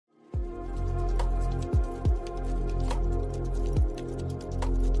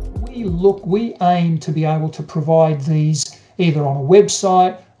we aim to be able to provide these either on a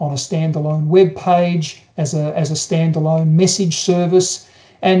website, on a standalone web page, as a standalone message service,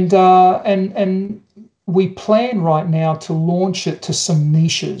 and we plan right now to launch it to some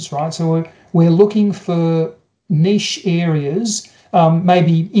niches, right? So we're looking for niche areas,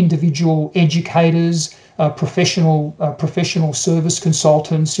 maybe individual educators, professional service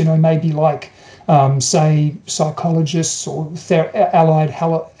consultants, maybe like say psychologists or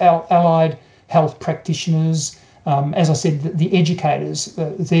allied health practitioners. As I said, the educators,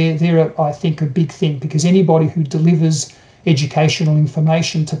 they're I think a big thing, because anybody who delivers educational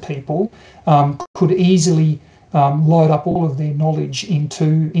information to people could easily load up all of their knowledge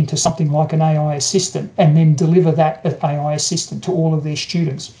into something like an AI assistant, and then deliver that AI assistant to all of their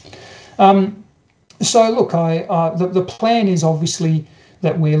students. So look, the plan is obviously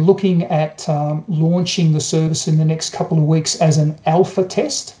that we're looking at launching the service in the next couple of weeks as an alpha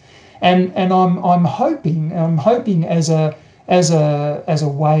test, and I'm hoping as a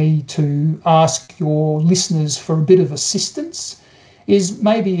way to ask your listeners for a bit of assistance, is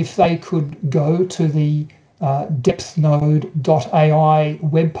maybe if they could go to the DepthNode.ai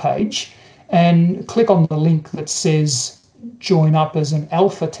webpage and click on the link that says join up as an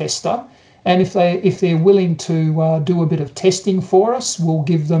alpha tester. And if they're willing to do a bit of testing for us, we'll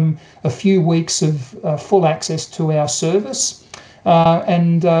give them a few weeks of full access to our service,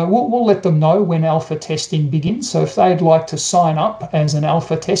 and we'll let them know when alpha testing begins. So if they'd like to sign up as an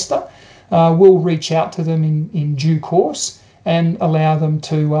alpha tester, we'll reach out to them in due course and allow them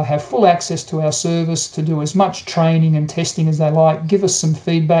to have full access to our service, to do as much training and testing as they like, give us some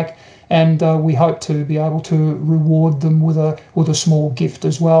feedback, and we hope to be able to reward them with a small gift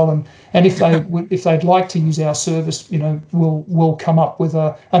as well. And if they'd like to use our service, we'll come up with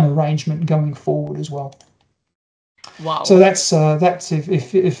an arrangement going forward as well. Wow. So that's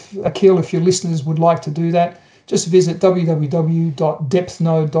if Akhil, if your listeners would like to do that, just visit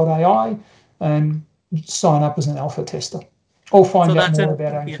www.depthnode.ai and sign up as an alpha tester, or find out more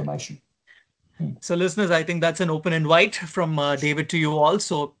about our information. So listeners, I think that's an open invite from David to you all.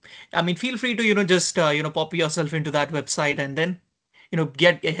 So, I mean, feel free to, just, pop yourself into that website and then,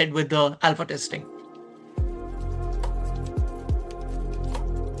 get ahead with the alpha testing.